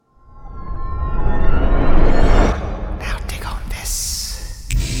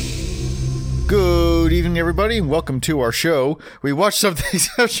evening, everybody, and welcome to our show. We watched something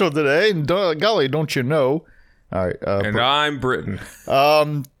special today, and golly, don't you know? All right, and I'm Britain.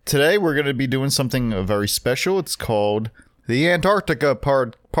 Today we're going to be doing something very special. It's called the Antarctica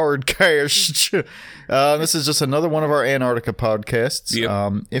podcast. This is just another one of our Antarctica podcasts.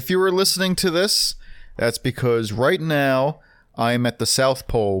 Yep. If you were listening to this, that's because right now I'm at the South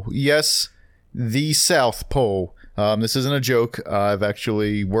Pole. Yes, the South Pole. This isn't a joke. I've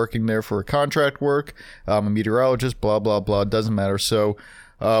actually working there for contract work. I'm a meteorologist, blah, blah, blah. Doesn't matter. So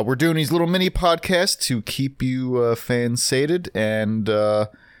we're doing these little mini podcasts to keep you fans sated. And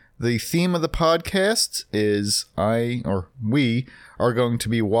the theme of the podcast is we are going to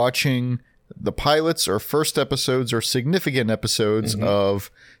be watching the pilots or first episodes or significant episodes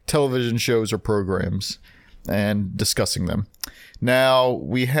of television shows or programs and discussing them. Now,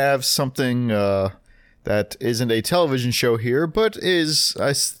 we have something that isn't a television show here, but is,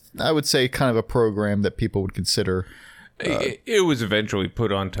 I would say, kind of a program that people would consider. It was eventually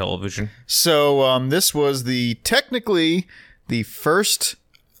put on television. So this was technically the first,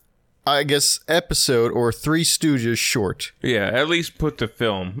 I guess, episode or Three Stooges short. Yeah, at least put to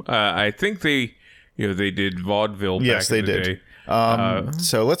film. I think they did vaudeville back in the day.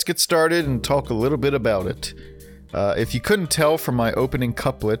 So let's get started and talk a little bit about it. If you couldn't tell from my opening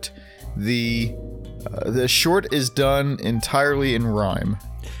couplet, the short is done entirely in rhyme.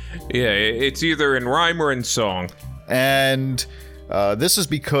 Yeah, it's either in rhyme or in song. And this is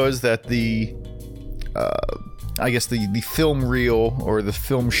because that the film reel or the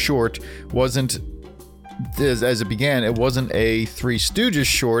film short wasn't, as it began, it wasn't a Three Stooges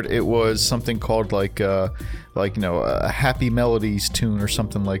short. It was something called a Happy Melodies tune or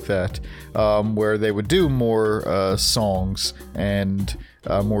something like that, where they would do more songs and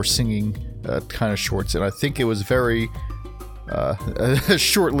more singing kind of shorts. And I think it was very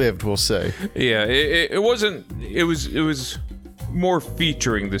short-lived, we'll say. Yeah, it wasn't. It was more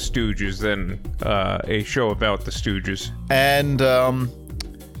featuring the Stooges than a show about the Stooges. And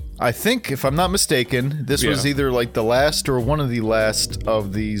I think, if I'm not mistaken, this was either like the last or one of the last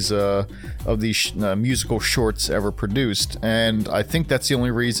of these musical shorts ever produced. And I think that's the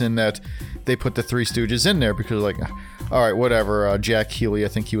only reason that they put the Three Stooges in there, because like, all right, whatever. Jack Healy, I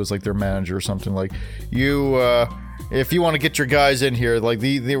think he was like their manager or something. Like, if you want to get your guys in here, like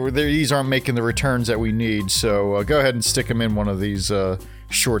these aren't making the returns that we need, so go ahead and stick them in one of these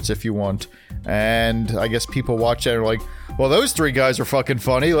shorts if you want. And I guess people watch that and are like, well, those three guys are fucking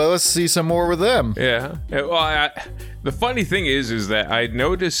funny. Let's see some more with them. Yeah. Well, the funny thing is that I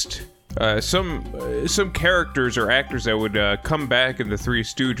noticed some characters or actors that would come back in the Three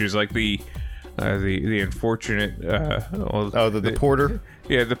Stooges, like the unfortunate the porter.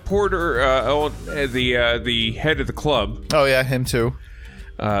 Yeah, the porter, the head of the club. Oh yeah, him too.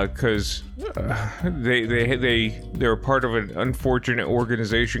 Because they're part of an unfortunate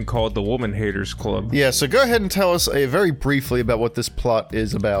organization called the Woman Haters Club. Yeah, so go ahead and tell us very briefly about what this plot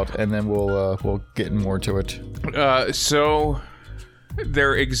is about, and then we'll get more to it. So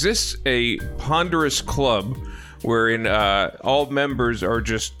there exists a ponderous club wherein all members are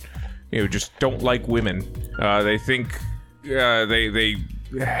just don't like women. They think they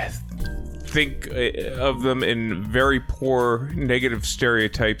think of them in very poor negative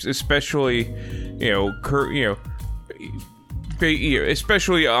stereotypes, especially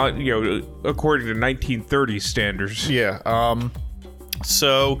especially according to 1930s standards. Yeah.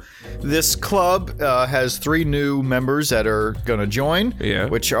 So this club has three new members that are gonna join,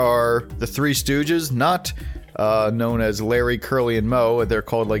 which are the Three Stooges, not known as Larry, Curly, and Moe. They're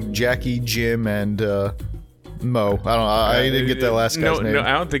called like Jackie, Jim, and Moe. I don't know. I didn't get that last guy's name. No,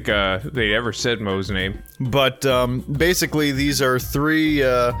 I don't think they ever said Moe's name. But basically, these are three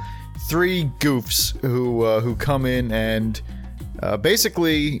goofs who come in and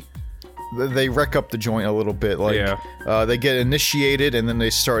basically they wreck up the joint a little bit. They get initiated and then they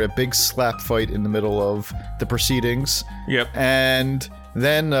start a big slap fight in the middle of the proceedings. Yep. And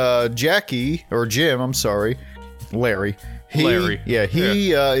then Larry.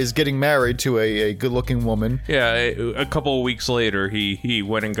 He is getting married to a good-looking woman. Yeah, a couple of weeks later, he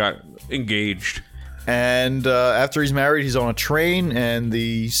went and got engaged. And after he's married, he's on a train, and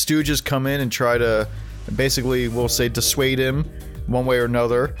the Stooges come in and try to, basically, we'll say, dissuade him one way or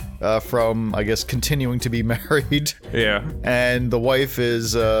another from, I guess, continuing to be married. Yeah. And the wife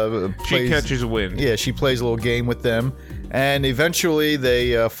is... she catches wind. Yeah, she plays a little game with them. And eventually,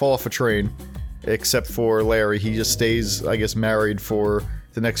 they fall off a train. Except for Larry, he just stays, I guess, married for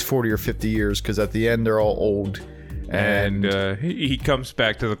the next 40 or 50 years, because at the end they're all old. And he comes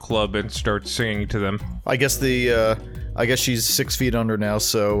back to the club and starts singing to them. I guess the I guess she's 6 feet under now,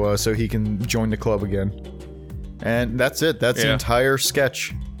 so he can join the club again. And that's it. That's the entire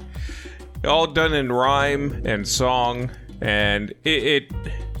sketch. All done in rhyme and song, and it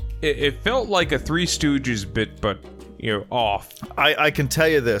felt like a Three Stooges bit, but off. I can tell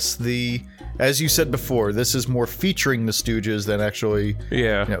you this: as you said before, this is more featuring the Stooges than actually,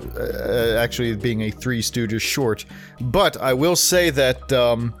 actually being a Three Stooges short. But I will say that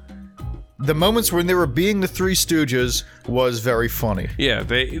the moments when they were being the Three Stooges was very funny. Yeah,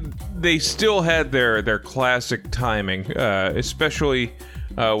 they still had their classic timing, especially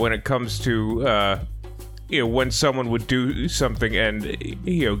when it comes to when someone would do something and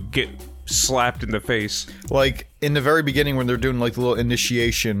get slapped in the face. Like in the very beginning when they're doing like the little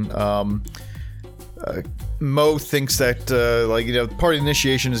initiation, Mo thinks that part of the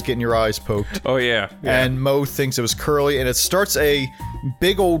initiation is getting your eyes poked. Oh yeah. And Mo thinks it was Curly, and it starts a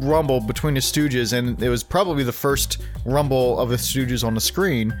big old rumble between the Stooges, and it was probably the first rumble of the Stooges on the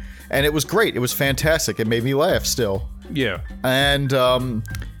screen, and it was great. It was fantastic. It made me laugh still. Yeah. And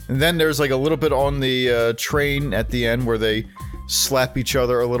then there's like a little bit on the train at the end where they slap each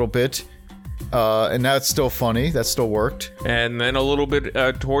other a little bit. And that's still funny. That still worked. And then a little bit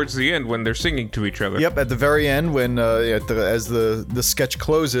towards the end when they're singing to each other. Yep, at the very end when as the sketch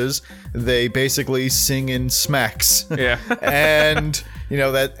closes, they basically sing in smacks. Yeah. And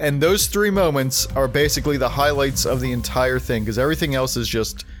and those 3 moments are basically the highlights of the entire thing, because everything else is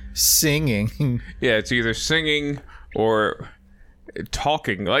just singing. Yeah, it's either singing or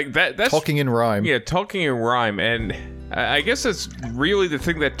talking. Like that's talking in rhyme. Yeah, talking in rhyme. And I guess that's really the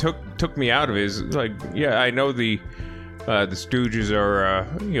thing that took me out of it, is like, yeah, I know the Stooges are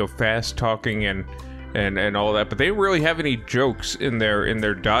fast talking and all that, but they don't really have any jokes in their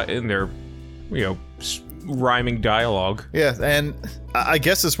rhyming dialogue. Yeah, and I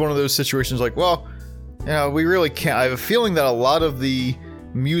guess it's one of those situations like, well, we really can't. I have a feeling that a lot of the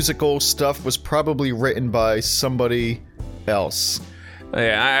musical stuff was probably written by somebody else.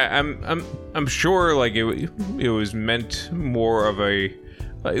 Yeah, I'm sure like it was meant more of a.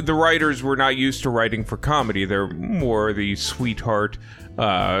 The writers were not used to writing for comedy. They're more the sweetheart,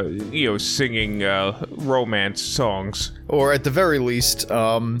 singing romance songs. Or at the very least,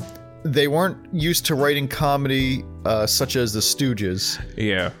 they weren't used to writing comedy such as the Stooges.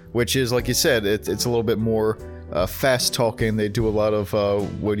 Yeah. Which is, like you said, it's a little bit more fast talking. They do a lot of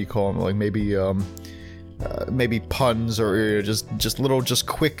what do you call them? Like maybe puns or just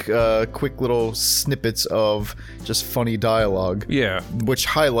quick little snippets of just funny dialogue. Yeah, which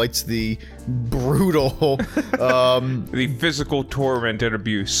highlights the brutal, the physical torment and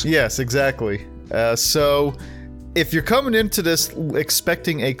abuse. Yes, exactly. So, if you're coming into this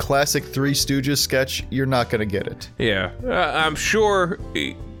expecting a classic Three Stooges sketch, you're not gonna get it. Yeah, I'm sure.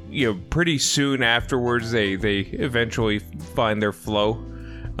 Pretty soon afterwards, they eventually find their flow,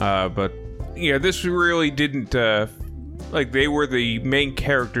 but. Yeah, this really didn't, they were the main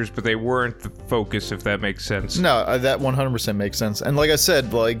characters, but they weren't the focus, if that makes sense. No, that 100% makes sense. And like I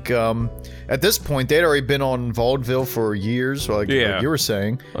said, at this point, they'd already been on vaudeville for years, like you were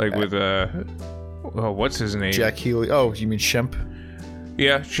saying. Like with, what's his name? Jack Healy. Oh, you mean Shemp?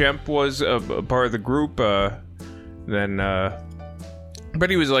 Yeah, Shemp was a part of the group, then, but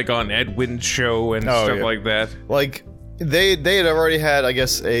he was, like, on Edwin's show and stuff like that. Like... They had already had, I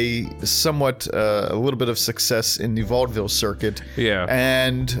guess, a little bit of success in the vaudeville circuit. Yeah.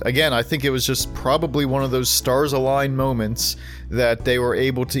 And again, I think it was just probably one of those stars align moments that they were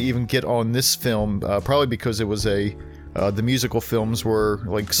able to even get on this film. Probably because it was the musical films were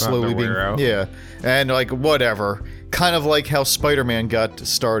like slowly being out. Yeah, and like whatever. Kind of like how Spider-Man got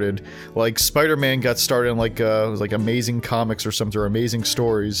started. Like Spider-Man got started in it was like Amazing Comics or something, or Amazing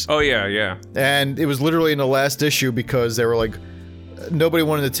Stories. Oh yeah. And it was literally in the last issue because they were like, nobody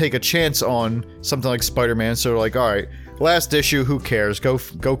wanted to take a chance on something like Spider-Man, so they're like, all right, last issue, who cares? Go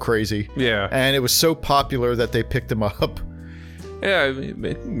crazy. Yeah. And it was so popular that they picked him up. Yeah,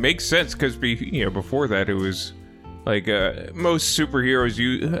 it makes sense because before that it was like most superheroes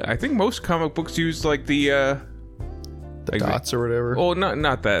use. I think most comic books use like the dots or whatever. Well,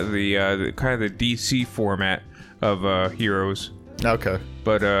 not that the kind of the DC format of heroes. Okay,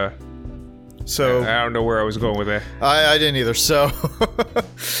 but so I don't know where I was going with that. I didn't either. So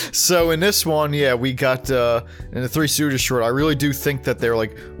in this one, we got in the Three Stooges short. I really do think that they're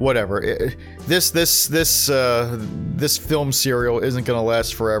like whatever. this film serial isn't going to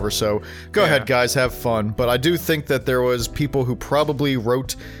last forever, so go ahead, guys, have fun. But I do think that there was people who probably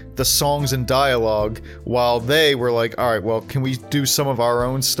wrote the songs and dialogue while they were like, all right, well, can we do some of our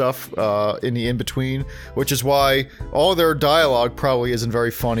own stuff in the in-between? Which is why all their dialogue probably isn't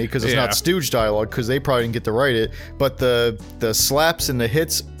very funny, because it's not Stooge dialogue, because they probably didn't get to write it. But the slaps and the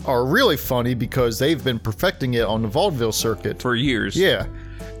hits are really funny because they've been perfecting it on the vaudeville circuit for years. Yeah.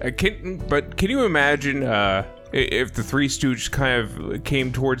 Can you imagine if the Three Stooges kind of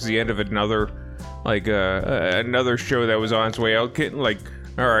came towards the end of another show that was on its way out, like,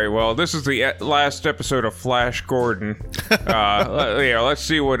 all right, well, this is the last episode of Flash Gordon. Let's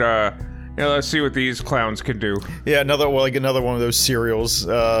see what these clowns can do. Yeah, another one of those serials.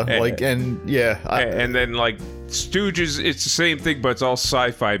 And then like Stooges, it's the same thing, but it's all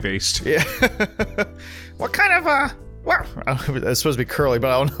sci-fi based. Yeah. What kind of well, it's supposed to be Curly, but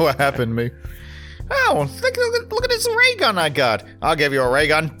I don't know what happened to me. Oh, look at this ray gun I got. I'll give you a ray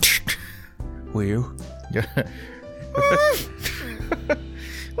gun. Will you?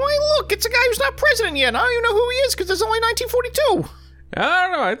 Why, look, it's a guy who's not president yet. I don't even know who he is because it's only 1942. I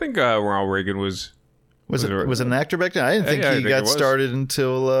don't know. I think Ronald Reagan was it an actor back then? I didn't think he got started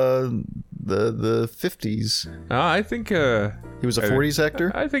until the 50s. I think he was a 40s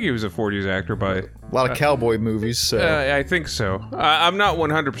actor. I think he was a 40s actor by a lot of cowboy movies. So. I think so. I'm not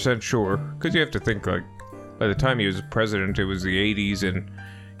 100% sure because you have to think like by the time he was president, it was the 80s and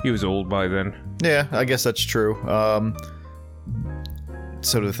he was old by then. Yeah, I guess that's true.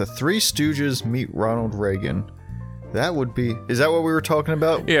 So if the Three Stooges meet Ronald Reagan, that would be... Is that what we were talking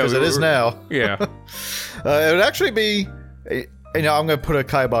about? Yeah. Because it is now. Yeah. It would actually be... I'm going to put a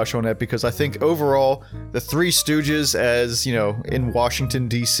kibosh on that because I think overall, the Three Stooges as, in Washington,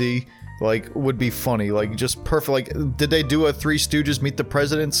 D.C., like, would be funny. Like, just perfect. Like, did they do a Three Stooges meet the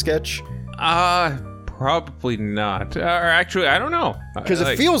president sketch? Probably not. Or actually, I don't know. Because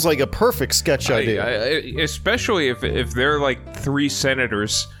it feels like a perfect sketch idea. Especially if they're like three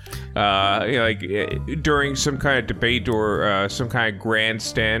senators, during some kind of debate or some kind of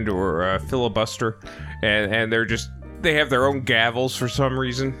grandstand or filibuster, and they have their own gavels for some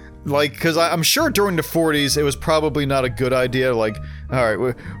reason. Like, because I'm sure during the 40s it was probably not a good idea. Like, all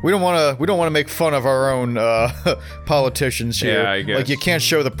right, we don't want to make fun of our own politicians here. Yeah, I guess. Like, you can't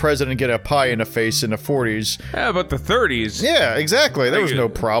show the president get a pie in the face in the 40s. Yeah, but the 30s. Yeah, exactly. There was no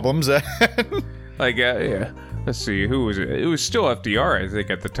problems. Yeah. Let's see, who was it? It was still FDR, I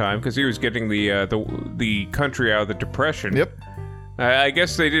think, at the time, because he was getting the country out of the Depression. Yep. I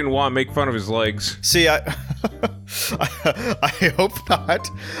guess they didn't want to make fun of his legs. See, I hope not.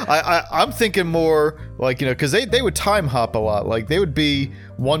 I'm thinking more like, because they would time hop a lot. Like, they would be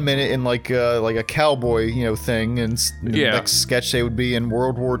 1 minute in like a cowboy, thing, and the next sketch they would be in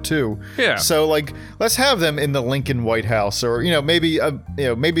World War II. Yeah. So like, let's have them in the Lincoln White House, or maybe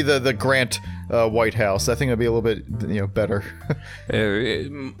the Grant White House. I think it'd be a little bit better.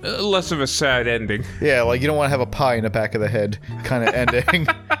 Less of a sad ending. Yeah, like you don't want to have a pie in the back of the head kind of ending.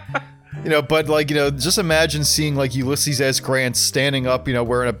 But like, just imagine seeing like Ulysses S. Grant standing up,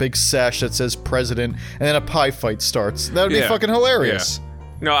 wearing a big sash that says president, and then a pie fight starts. That would be fucking hilarious. Yeah.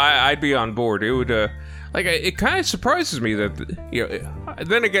 No, I'd be on board. It would, it kind of surprises me that,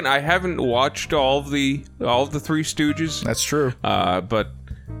 then again, I haven't watched all of the Three Stooges. That's true. But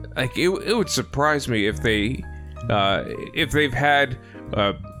like, it would surprise me if they've had,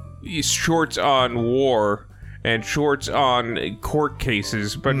 shorts on war and shorts on court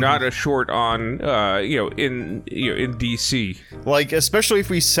cases, but not a short on, in DC. Like, especially if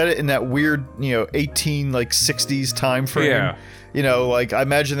we set it in that weird, 60s time frame. Yeah. Like, I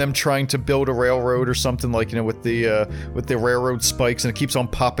imagine them trying to build a railroad or something, like, with the railroad spikes, and it keeps on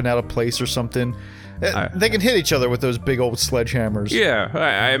popping out of place or something. They can hit each other with those big old sledgehammers. Yeah,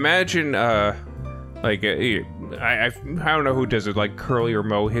 I imagine, I don't know who does it, like Curly or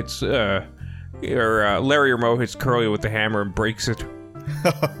Moe hits, or Larry or Moe hits Curly with the hammer and breaks it.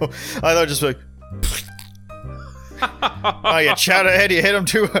 I thought just like... Oh, you chatterhead, you hit him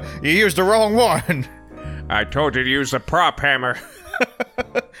too. You used the wrong one. I told you to use the prop hammer.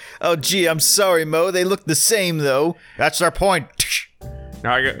 Oh, gee, I'm sorry, Moe. They look the same, though. That's their point.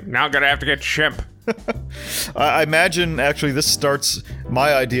 Now I'm gonna have to get Shemp. I imagine, actually, this starts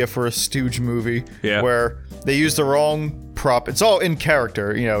my idea for a Stooge movie. Yeah. Where they use the wrong prop. It's all in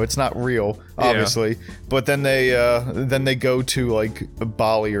character, it's not real, obviously. Yeah. But then they go to like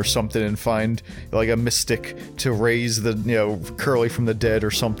Bali or something and find like a mystic to raise the Curly from the dead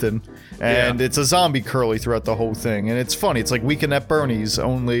or something. And it's a zombie Curly throughout the whole thing, and it's funny. It's like Weekend at Bernie's,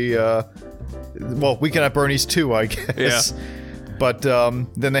 only Weekend at Bernie's 2, I guess. Yeah. But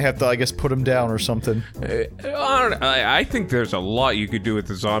then they have to, I guess, put him down or something. I think there's a lot you could do with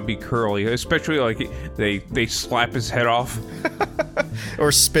the zombie Curly, especially like they slap his head off.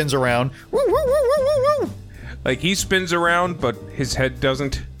 Or spins around. Woo, woo, woo, woo, woo, woo. Like he spins around, but his head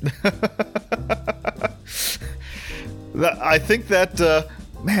doesn't. I think that,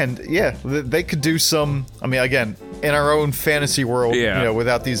 man, yeah, they could do some. I mean, again, in our own fantasy world, Yeah. you know,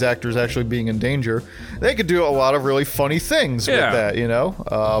 without these actors actually being in danger, they could do a lot of really funny things with Yeah. that, you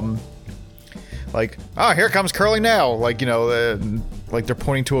know? Like, oh, here comes Curly now. Like, you know, like they're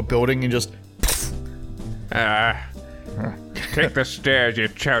pointing to a building and just. Take the stairs, you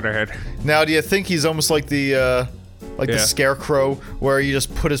chowderhead. Now, do you think he's almost like the Yeah. Scarecrow, where you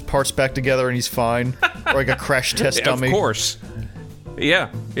just put his parts back together and he's fine, or like a crash test dummy? Of course. Yeah,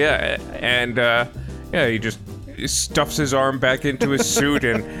 and he just stuffs his arm back into his suit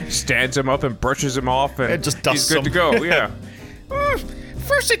and stands him up and brushes him off, and It just he's dusts good him. to go. Yeah.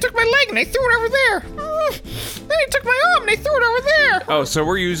 First they took my leg and they threw it over there. Then they took my arm and they threw it over there. Oh, so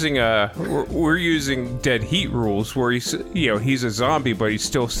we're using dead heat rules where he's a zombie but he's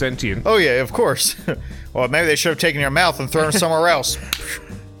still sentient. Oh yeah, of course. Well, maybe they should have taken your mouth and thrown it somewhere else.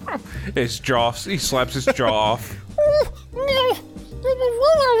 His jaw, he slaps his jaw off. Well,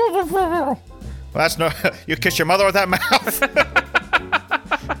 that's no. You kiss your mother with that mouth.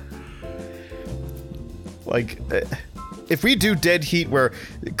 Like, if we do Dead Heat where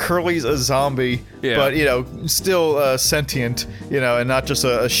Curly's a zombie, Yeah. but you know, still sentient, you know, and not just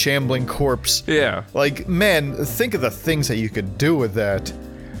a shambling corpse. Yeah. Like, man, think of the things that you could do with that.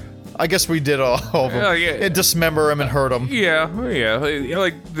 I guess we did all of them. Yeah. And dismember him and hurt him. Yeah.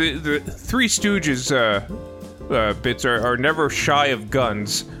 Like the Three Stooges bits are never shy of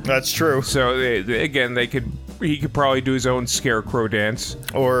guns. That's true. So he could probably do his own scarecrow dance.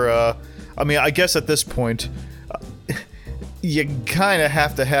 Or, I mean, I guess at this point, you kind of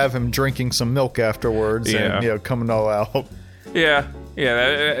have to have him drinking some milk afterwards Yeah. and, you know, coming all out. Yeah.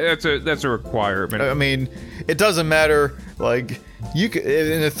 That's a requirement. I mean, it doesn't matter, like, you could,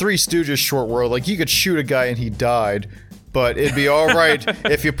 in a Three Stooges short world, like, you could shoot a guy and he died, but it'd be alright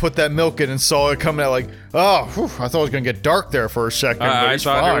if you put that milk in and saw it coming out like, oh, whew, I thought it was gonna get dark there for a second, but I he's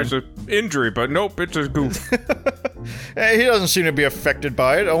thought fine. it was an injury, but nope, it's a goof. Hey, he doesn't seem to be affected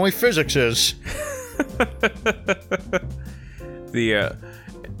by it, only physics is. Yeah.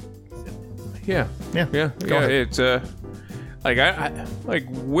 Go ahead. It's like I like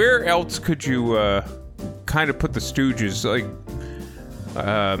where else could you kind of put the Stooges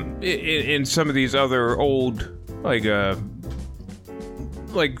in some of these other old like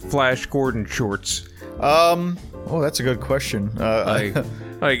Flash Gordon shorts? Oh, that's a good question.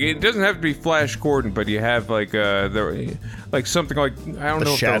 Like it doesn't have to be Flash Gordon, but you have like something like I don't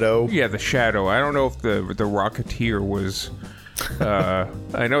know. Shadow. The Shadow. I don't know if the Rocketeer was.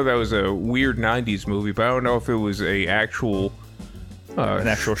 I know that was a weird '90s movie, but I don't know if it was an actual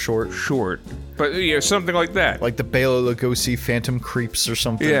short. Short, but something like that. Like the Bela Lugosi Phantom Creeps or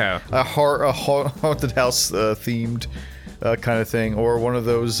something. Yeah. A haunted house themed kind of thing, or one of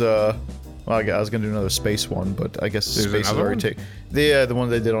those. Well, I was gonna do another space one, but I guess There's space is another already one? taken. The one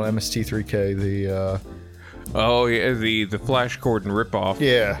they did on MST3K. The Flash Gordon ripoff.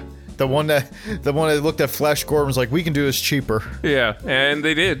 Yeah, the one that looked at Flash Gordon was like, we can do this cheaper. Yeah, and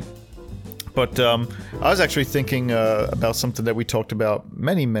they did. But I was actually thinking about something that we talked about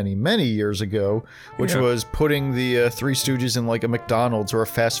many, many, many years ago, which Yeah. was putting the Three Stooges in like a McDonald's or a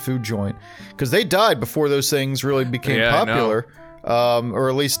fast food joint, because they died before those things really became Yeah, I know. popular, or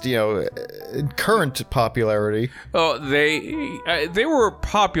at least in current popularity. Oh, they were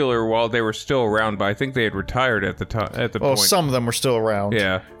popular while they were still around, but I think they had retired at the time. At the Well, point. some of them were still around.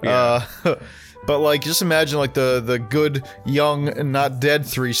 Yeah. But like, just imagine like the good, young, and not dead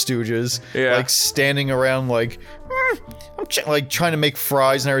Three Stooges, Yeah. like standing around like, I'm like trying to make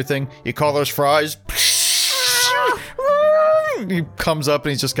fries and everything. You call those fries? He comes up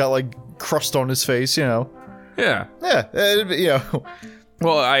and he's just got like crust on his face, you know. Yeah. Yeah, you know.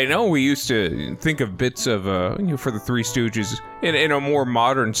 Well, I know we used to think of bits of for the Three Stooges in a more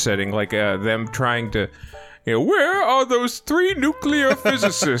modern setting, like them trying to. Where are those three nuclear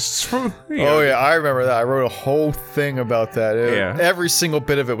physicists? Oh yeah, I remember that. I wrote a whole thing about that. Yeah. Every single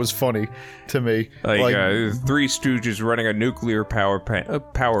bit of it was funny to me. Like Three Stooges running a nuclear power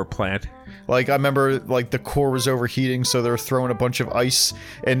plant. Like, I remember, like, the core was overheating, so they were throwing a bunch of ice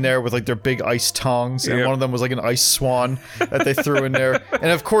in there with, like, their big ice tongs, and Yep. one of them was, like, an ice swan that they threw in there.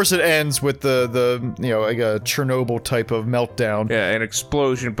 And, of course, it ends with the like a Chernobyl type of meltdown. Yeah, an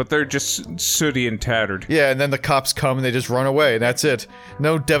explosion, but they're just sooty and tattered. Yeah, and then the cops come and they just run away, and that's it.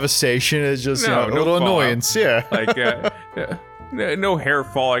 No devastation, it's just, No, a no little fallout. annoyance, yeah. Like, no hair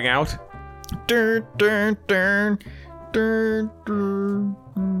falling out. Dun, dun, dun, dun, dun,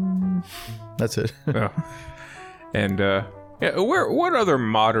 dun. That's it. Oh. And yeah, what other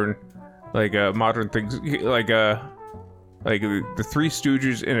modern things like the Three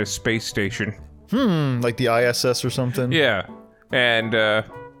Stooges in a space station? Like the ISS or something. Yeah, and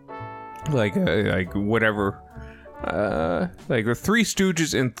like whatever. Like the Three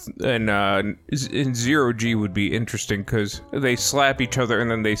Stooges in Zero G would be interesting because they slap each other and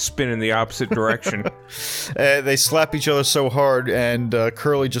then they spin in the opposite direction. They slap each other so hard, and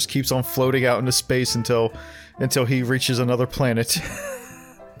Curly just keeps on floating out into space until he reaches another planet.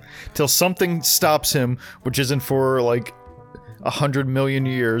 Till something stops him, which isn't for like 100 million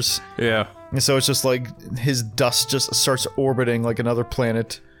years. Yeah. And so it's just like his dust just starts orbiting like another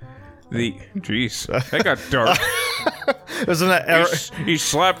planet. Jeez, that got dark. Isn't that he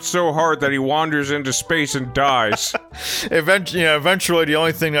slapped so hard that he wanders into space and dies. Eventually, the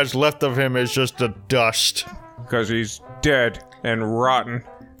only thing that's left of him is just the dust. Because he's dead and rotten.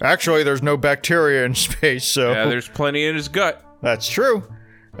 Actually, there's no bacteria in space, so... Yeah, there's plenty in his gut. That's true.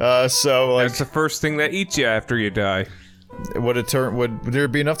 So, like... That's the first thing that eats you after you die. Would there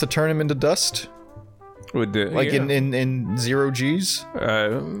be enough to turn him into dust? In 0 Gs?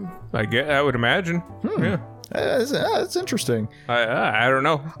 I would imagine. Yeah. That's interesting. I don't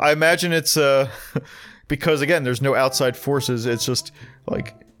know. I imagine it's because again, there's no outside forces. It's just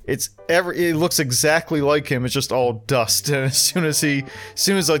like it looks exactly like him. It's just all dust. And as soon as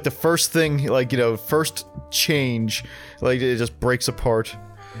like the first thing, like first change, like it just breaks apart.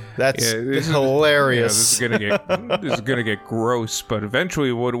 That's hilarious. This is gonna get gross. But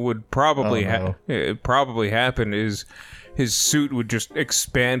eventually, what would probably happen is his suit would just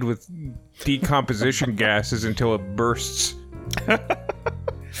expand with decomposition gases until it bursts, and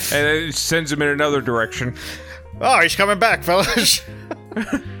then it sends him in another direction. Oh, he's coming back, fellas.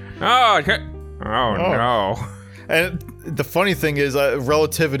 Oh no! And the funny thing is,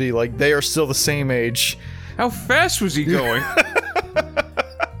 relativity. Like they are still the same age. How fast was he going?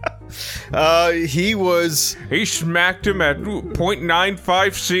 He smacked him at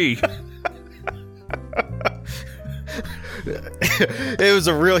 0.95 C. It was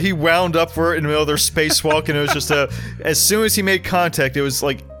he wound up for it in the middle of their spacewalk, and it was just as soon as he made contact, it was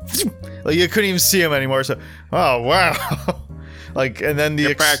like you couldn't even see him anymore. So, oh wow. And then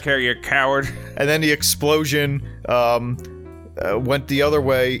Get back here, you coward. And then the explosion went the other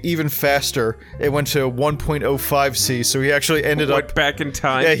way even faster. It went to 1.05 C, so he actually ended up back in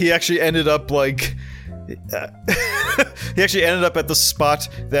time. Yeah, he actually ended up like he actually ended up at the spot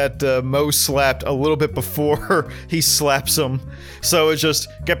that Mo slapped a little bit before he slaps him. So it's just,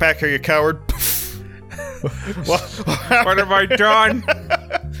 get back here, you coward. What have I done?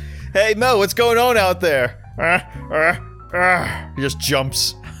 Hey Mo, what's going on out there? He just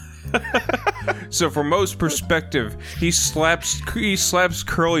jumps. So from Mo's perspective, he slaps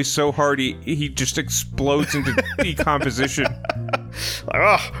Curly so hard he just explodes into decomposition.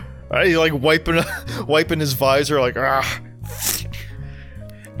 He's like wiping his visor like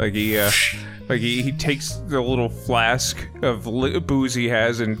Like he takes the little flask of booze he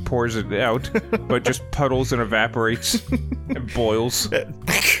has and pours it out, but just puddles and evaporates and boils. A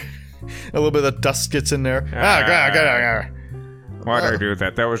little bit of dust gets in there. Why'd I do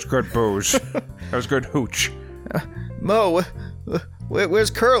that? That was good booze. That was good hooch. Mo, where's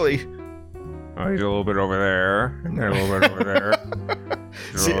Curly? Oh, he's a little bit over there. And a little bit over there.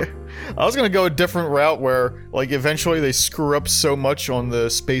 See, I was gonna go a different route where, like, eventually they screw up so much on the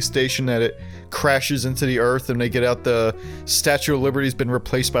space station that it crashes into the Earth, and they get out the Statue of Liberty's been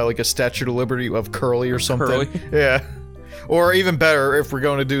replaced by like a Statue of Liberty of Curly or something. Curly? Yeah. Or even better, if we're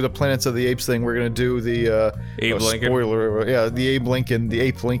going to do the Planets of the Apes thing, we're going to do the Abe Lincoln. Spoiler, yeah, the Abe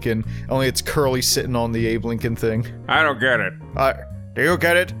Lincoln. Only it's Curly sitting on the Abe Lincoln thing. I don't get it. Do you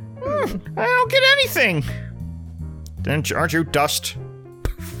get it? I don't get anything. Then aren't you dust?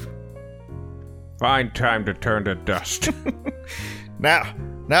 Find time to turn to dust.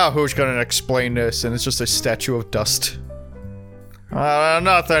 Now who's going to explain this? And it's just a statue of dust.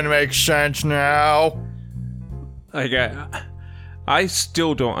 Nothing makes sense now. Like, I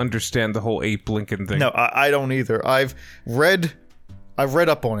still don't understand the whole Abe Lincoln thing. No, I don't either. I've read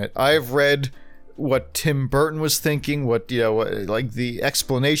up on it. I've read what Tim Burton was thinking, like the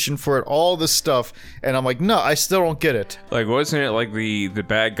explanation for it, all this stuff, and I'm like, no, I still don't get it. Like, wasn't it like the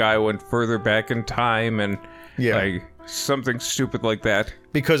bad guy went further back in time and like something stupid like that?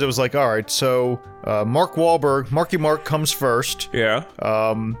 Because it was like, all right, so Marky Mark comes first. Yeah.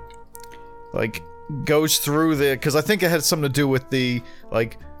 Like goes through because I think it had something to do with the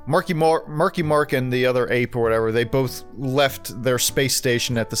like Marky Mark and the other ape or whatever, they both left their space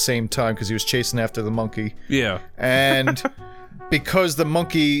station at the same time because he was chasing after the monkey. Yeah. And because the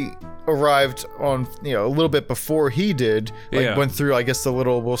monkey arrived on, a little bit before he did, went through, I guess, the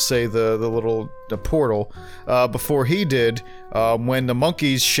little, we'll say the portal, before he did, when the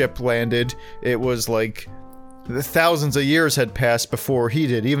monkey's ship landed, it was like the thousands of years had passed before he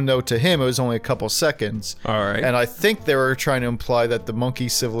did, even though to him it was only a couple seconds. All right. And I think they were trying to imply that the monkey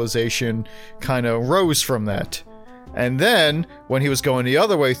civilization kind of rose from that. And then, when he was going the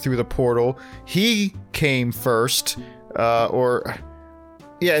other way through the portal, he came first, and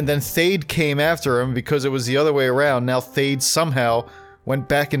then Thade came after him because it was the other way around. Now Thade somehow went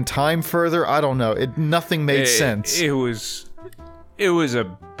back in time further. I don't know. Nothing made sense. It was a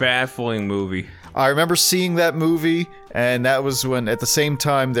baffling movie. I remember seeing that movie, and that was when, at the same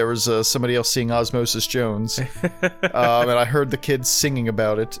time, there was somebody else seeing Osmosis Jones, and I heard the kids singing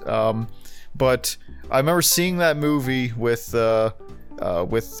about it. But I remember seeing that movie with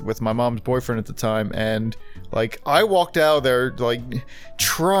my mom's boyfriend at the time, and like I walked out of there like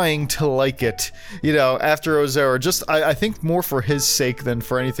trying to like it, after it was over. Just I think more for his sake than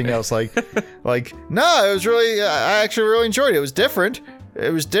for anything else. Like no, it was really I actually really enjoyed it. It was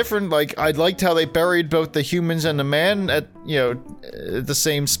different. Like I liked how they buried both the humans and the man at at the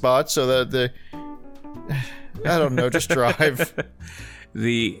same spot, so that I don't know, just drive.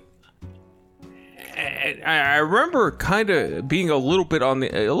 I remember kind of being a little bit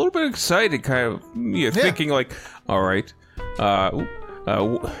excited, kind of thinking like, all right,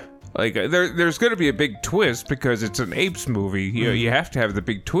 like there's going to be a big twist because it's an apes movie. You have to have the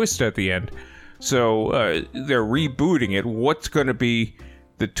big twist at the end. So they're rebooting it. What's going to be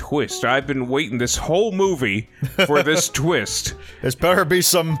the twist? I've been waiting this whole movie for this twist. There's better be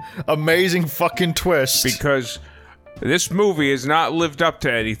some amazing fucking twist. Because this movie has not lived up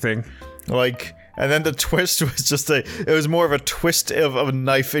to anything. Like, and then the twist was it was more of a twist of a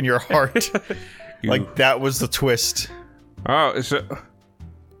knife in your heart. Like, that was the twist. Oh, so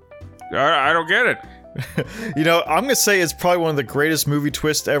I don't get it. I'm gonna say it's probably one of the greatest movie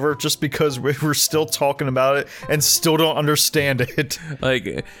twists ever, just because we're still talking about it and still don't understand it.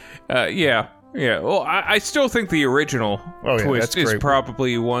 Like, yeah. Well, I still think the original twist is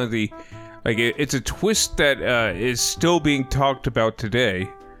probably one of the, like, it's a twist that is still being talked about today.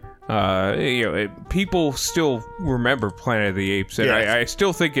 People still remember Planet of the Apes, and I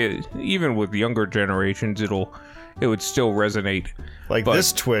still think it, even with younger generations, it would still resonate. Like,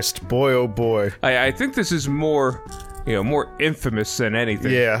 this twist, boy oh boy. I think this is more infamous than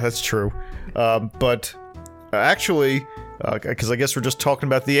anything. Yeah, that's true. But actually, because I guess we're just talking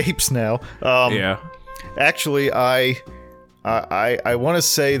about the apes now. Yeah. Actually, I want to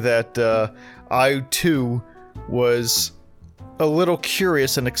say that I too was a little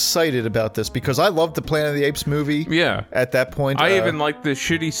curious and excited about this because I loved the Planet of the Apes movie. Yeah. At that point, I even liked the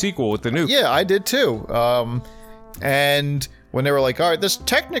shitty sequel with the nuke. Yeah, I did too. And when they were like, all right, this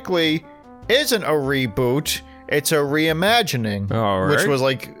technically isn't a reboot, it's a reimagining. All right. Which was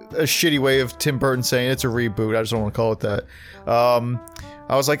like a shitty way of Tim Burton saying it's a reboot. I just don't want to call it that.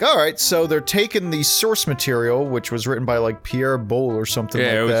 I was like, all right, so they're taking the source material, which was written by like Pierre Boulle or something like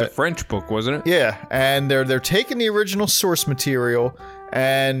that. Yeah, it was a French book, wasn't it? Yeah, and they're taking the original source material,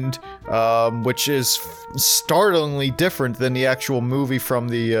 and which is startlingly different than the actual movie from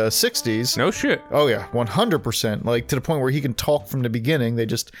the 60s. No shit. Oh yeah, 100%. Like, to the point where he can talk from the beginning. They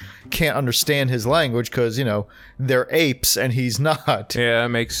just can't understand his language because, they're apes and he's not. Yeah, that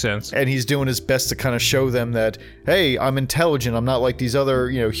makes sense. And he's doing his best to kind of show them that, hey, I'm intelligent. I'm not like these other,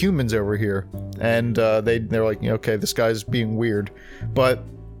 humans over here. And they're like, okay, this guy's being weird. But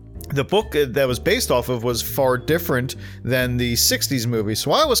the book that was based off of was far different than the 60s movie.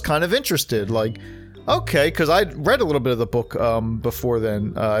 So I was kind of interested. Like, okay, because I'd read a little bit of the book before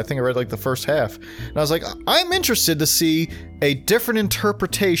then. I think I read like the first half. And I was like, I'm interested to see a different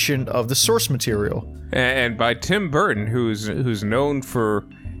interpretation of the source material. And by Tim Burton, who's known for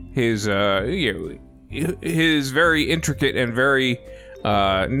his his very intricate and very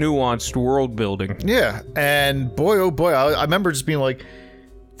nuanced world building. Yeah, and boy, oh boy, I remember just being like,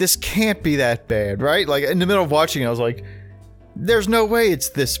 this can't be that bad, right? Like, in the middle of watching it, I was like, there's no way it's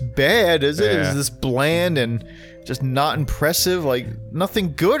this bad, is it? Yeah. Is this bland and just not impressive? Like,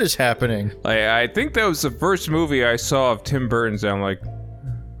 nothing good is happening. I think that was the first movie I saw of Tim Burton's. I'm like,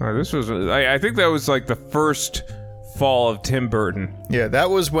 oh, this was. I think that was like the first fall of Tim Burton. Yeah, that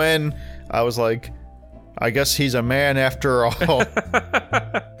was when I was like, I guess he's a man after all.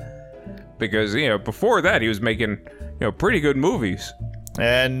 Because, before that, he was making, pretty good movies.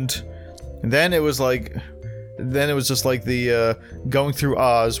 And then it was like, then it was just like the going through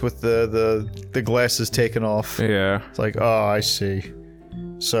Oz with the glasses taken off. Yeah. It's like, oh, I see.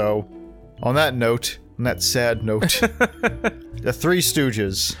 So, on that note, on that sad note, the Three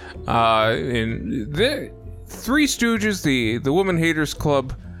Stooges. In the Three Stooges, the Woman Haters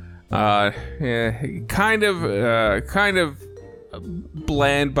Club, kind of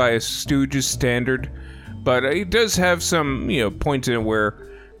bland by a Stooges standard, but it does have some, points in it where,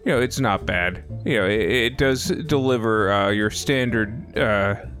 it's not bad. It does deliver your standard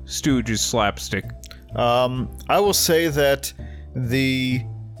Stooges slapstick. I will say that the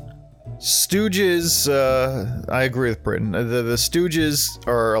Stooges, I agree with Britton. The Stooges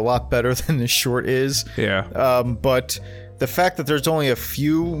are a lot better than the short is. Yeah. But the fact that there's only a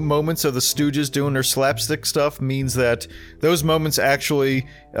few moments of the Stooges doing their slapstick stuff means that those moments actually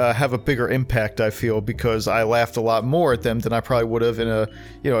have a bigger impact, I feel, because I laughed a lot more at them than I probably would have in a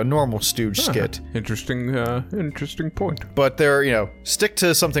normal Stooge skit. Interesting point. But they're, stick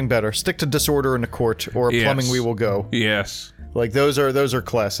to something better. Stick to Disorder in the Court or Plumbing We Will Go. Yes. Like, those are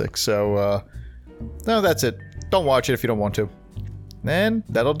classics. So, no, that's it. Don't watch it if you don't want to. And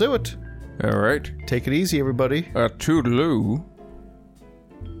that'll do it. All right. Take it easy, everybody. Toodaloo.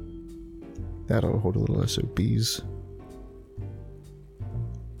 That'll hold a little SOBs.